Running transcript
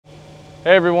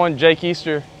Hey everyone, Jake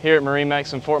Easter here at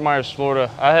MarineMax in Fort Myers,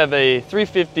 Florida. I have a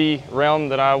 350 Realm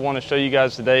that I want to show you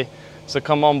guys today. So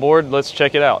come on board, let's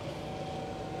check it out.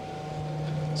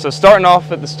 So starting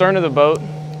off at the stern of the boat,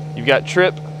 you've got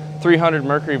Trip 300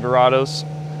 Mercury Verados.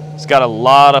 It's got a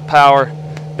lot of power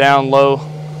down low,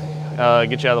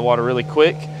 get you out of the water really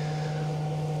quick.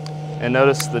 And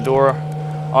notice the door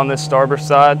on this starboard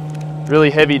side,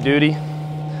 really heavy duty.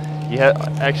 You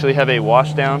actually have a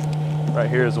wash down right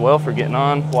here as well for getting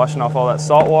on, washing off all that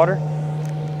salt water.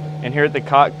 And here at the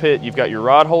cockpit, you've got your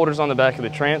rod holders on the back of the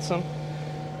transom.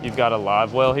 You've got a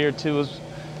live well here too.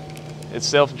 It's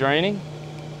self-draining.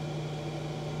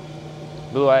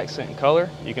 Blue accent color.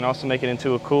 You can also make it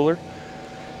into a cooler.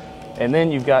 And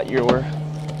then you've got your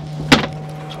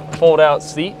fold-out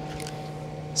seat.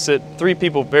 Sit 3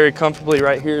 people very comfortably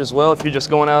right here as well. If you're just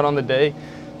going out on the day,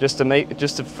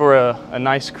 for a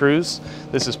nice cruise,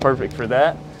 this is perfect for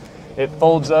that. It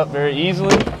folds up very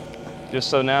easily, just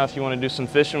so now if you want to do some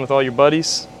fishing with all your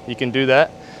buddies, you can do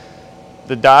that.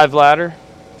 The dive ladder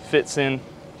fits in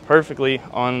perfectly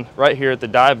on right here at the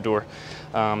dive door.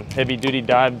 Heavy duty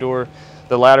dive door.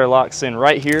 The ladder locks in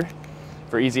right here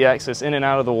for easy access in and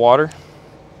out of the water.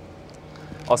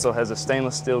 Also has a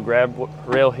stainless steel grab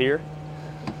rail here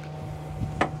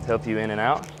to help you in and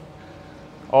out.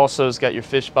 Also it's got your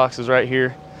fish boxes right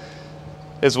here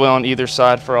as well on either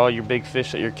side for all your big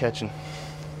fish that you're catching.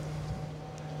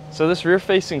 So this rear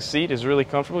facing seat is really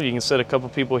comfortable. You can sit a couple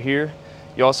people here.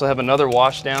 You also have another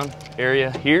wash down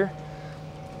area here.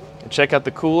 And check out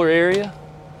the cooler area.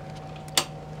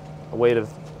 A way to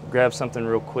grab something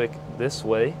real quick this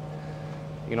way.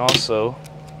 You can also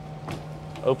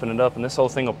open it up and this whole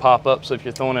thing will pop up, so if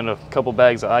you're throwing in a couple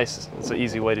bags of ice, it's an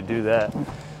easy way to do that.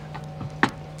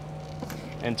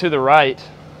 And to the right,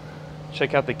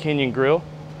 check out the Kenyan grill.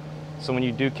 So when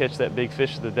you do catch that big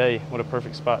fish of the day, what a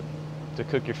perfect spot to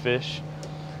cook your fish.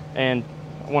 And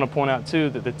I want to point out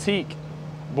too that the teak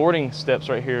boarding steps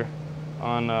right here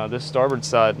on this starboard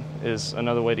side is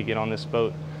another way to get on this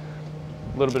boat.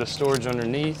 A little bit of storage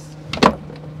underneath.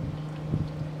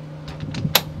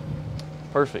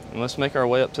 Perfect. And let's make our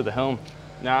way up to the helm.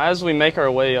 Now as we make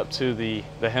our way up to the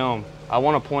helm, I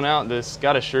want to point out this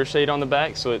got a sure shade on the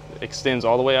back, so it extends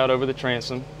all the way out over the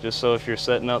transom, just so if you're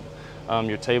setting up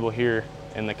your table here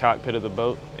in the cockpit of the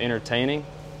boat entertaining,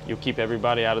 you'll keep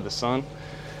everybody out of the sun.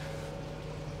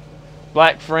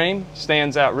 Black frame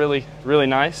stands out really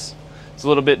nice. It's a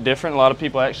little bit different. A lot of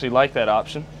people actually like that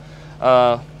option.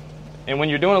 And when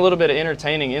you're doing a little bit of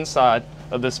entertaining inside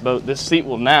of this boat, this seat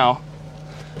will now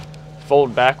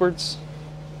fold backwards.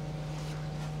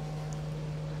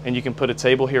 And you can put a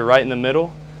table here right in the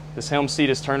middle. This helm seat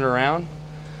is turned around,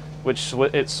 which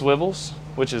it swivels,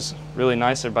 which is really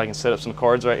nice. Everybody can set up some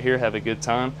cards right here, have a good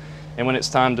time. And when it's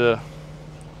time to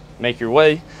make your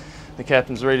way, the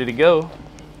captain's ready to go.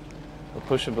 We'll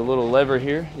push up a little lever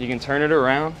here. You can turn it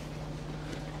around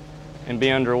and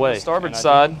be underway. Starboard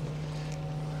side,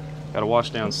 got a wash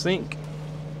down sink,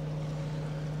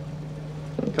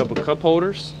 a couple cup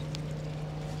holders.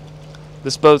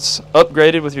 This boat's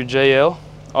upgraded with your JL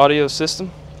audio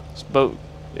system. This boat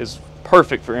is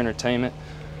perfect for entertainment.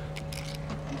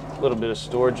 A little bit of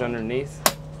storage underneath.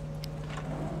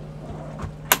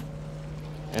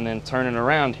 And then turning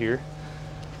around here,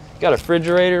 got a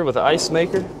refrigerator with an ice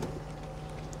maker,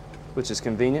 which is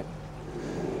convenient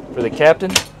for the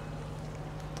captain.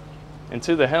 And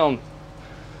to the helm,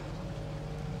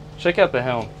 check out the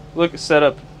helm. Look, set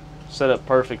up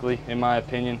perfectly in my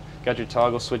opinion. Got your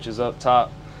toggle switches up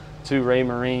top, 2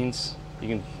 Raymarines. You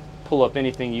can pull up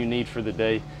anything you need for the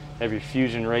day. Have your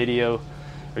Fusion radio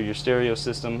or your stereo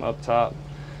system up top.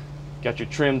 Got your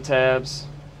trim tabs,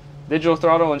 digital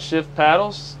throttle and shift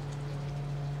paddles.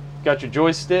 Got your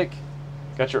joystick,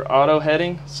 got your auto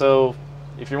heading. So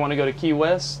if you want to go to Key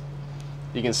West,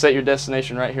 you can set your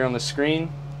destination right here on the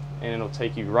screen and it'll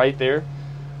take you right there.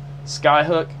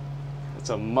 Skyhook, it's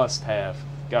a must-have.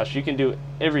 Gosh, you can do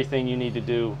everything you need to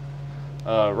do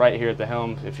right here at the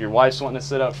helm. If your wife's wanting to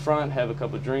sit up front, have a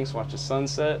couple of drinks, watch the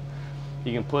sunset,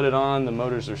 you can put it on. The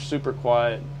motors are super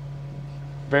quiet,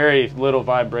 very little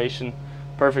vibration,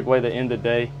 perfect way to end the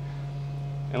day.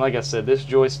 And like I said, this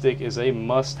joystick is a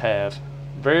must-have.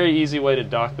 Very easy way to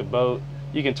dock the boat.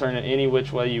 You can turn it any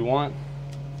which way you want.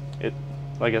 It,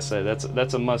 like I said,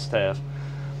 that's a must-have.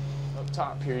 Up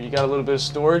top here, you got a little bit of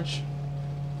storage.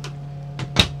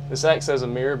 This acts as a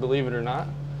mirror, believe it or not.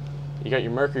 You got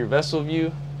your Mercury vessel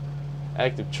view,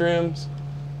 active trims,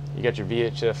 you got your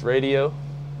VHF radio,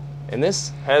 and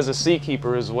this has a seat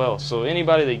keeper as well. So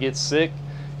anybody that gets sick,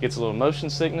 gets a little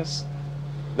motion sickness,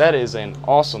 that is an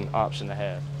awesome option to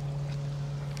have.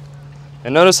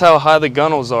 And notice how high the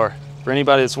gunnels are. For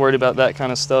anybody that's worried about that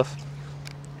kind of stuff,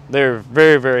 they're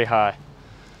very, very high.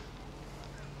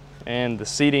 And the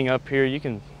seating up here, you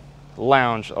can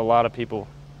lounge a lot of people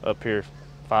up here,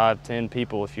 5, 10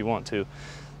 people if you want to.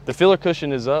 The filler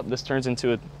cushion is up. This turns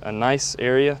into a nice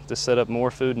area to set up more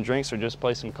food and drinks or just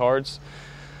play some cards.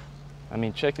 I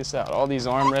mean, check this out. All these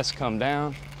armrests come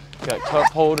down. Got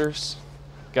cup holders.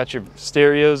 Got your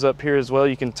stereos up here as well.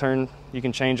 You can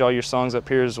change all your songs up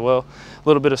here as well. A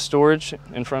little bit of storage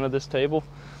in front of this table,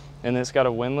 and then it's got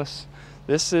a windlass.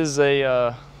 This is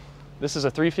a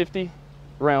 350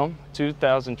 Realm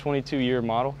 2022 year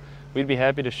model. We'd be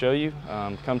happy to show you.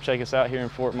 Come check us out here in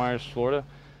Fort Myers, Florida.